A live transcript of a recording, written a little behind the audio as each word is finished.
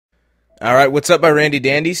Alright, what's up my Randy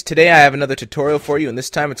Dandies? Today I have another tutorial for you, and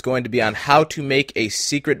this time it's going to be on how to make a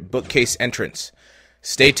secret bookcase entrance.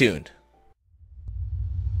 Stay tuned.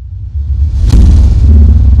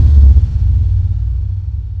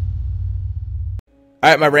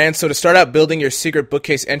 Alright my Rand, so to start out building your secret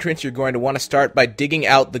bookcase entrance, you're going to want to start by digging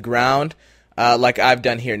out the ground like I've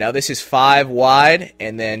done here. Now this is 5 wide,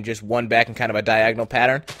 and then just 1 back in kind of a diagonal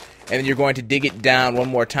pattern. And then you're going to dig it down one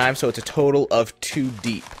more time, so it's a total of 2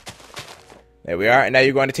 deep. There we are. And now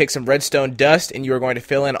you're going to take some redstone dust and you are going to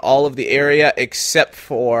fill in all of the area except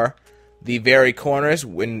for the very corners.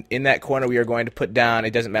 When in that corner we are going to put down,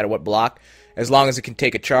 it doesn't matter what block, as long as it can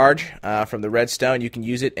take a charge from the redstone, you can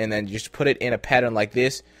use it, and then just put it in a pattern like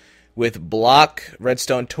this with block,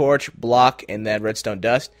 redstone torch, block, and then redstone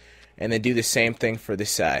dust, and then do the same thing for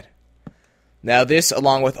this side. Now this,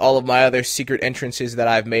 along with all of my other secret entrances that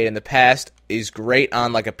I've made in the past, is great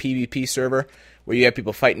on like a PvP server where you have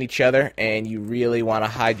people fighting each other and you really want to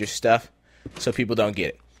hide your stuff so people don't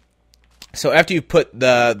get it. So after you put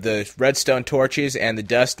the redstone torches and the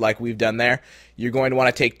dust like we've done there, you're going to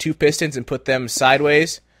want to take 2 pistons and put them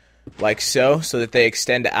sideways like so that they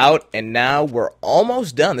extend out, and now we're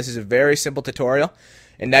almost done. This is a very simple tutorial.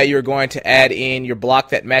 And now you're going to add in your block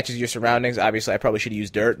that matches your surroundings. Obviously I probably should use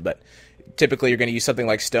dirt, but typically you're going to use something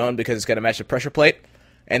like stone because it's going to match the pressure plate.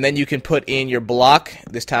 And then you can put in your block.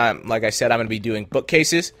 This time, like I said, I'm going to be doing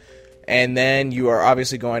bookcases. And then you are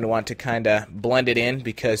obviously going to want to kind of blend it in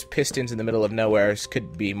because pistons in the middle of nowhere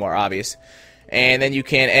could be more obvious. And then you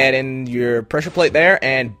can add in your pressure plate there,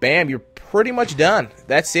 and bam, you're pretty much done.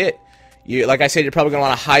 That's it. Like I said, you're probably going to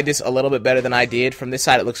want to hide this a little bit better than I did. From this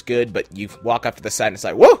side it looks good, but you walk up to the side and it's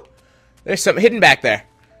like, whoa, there's something hidden back there.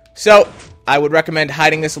 So I would recommend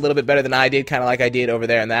hiding this a little bit better than I did, kind of like I did over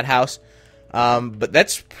there in that house. But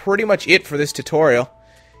that's pretty much it for this tutorial.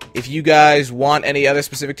 If you guys want any other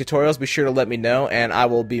specific tutorials, be sure to let me know, and I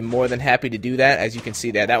will be more than happy to do that. As you can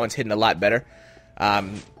see there, that one's hidden a lot better.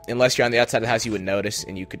 Unless you're on the outside of the house, you would notice,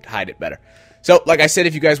 and you could hide it better. So, like I said,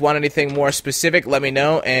 if you guys want anything more specific, let me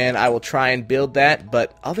know, and I will try and build that.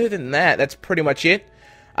 But other than that, that's pretty much it.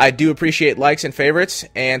 I do appreciate likes and favorites,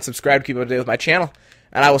 and subscribe to keep up to date with my channel.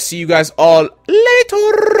 And I will see you guys all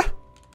later.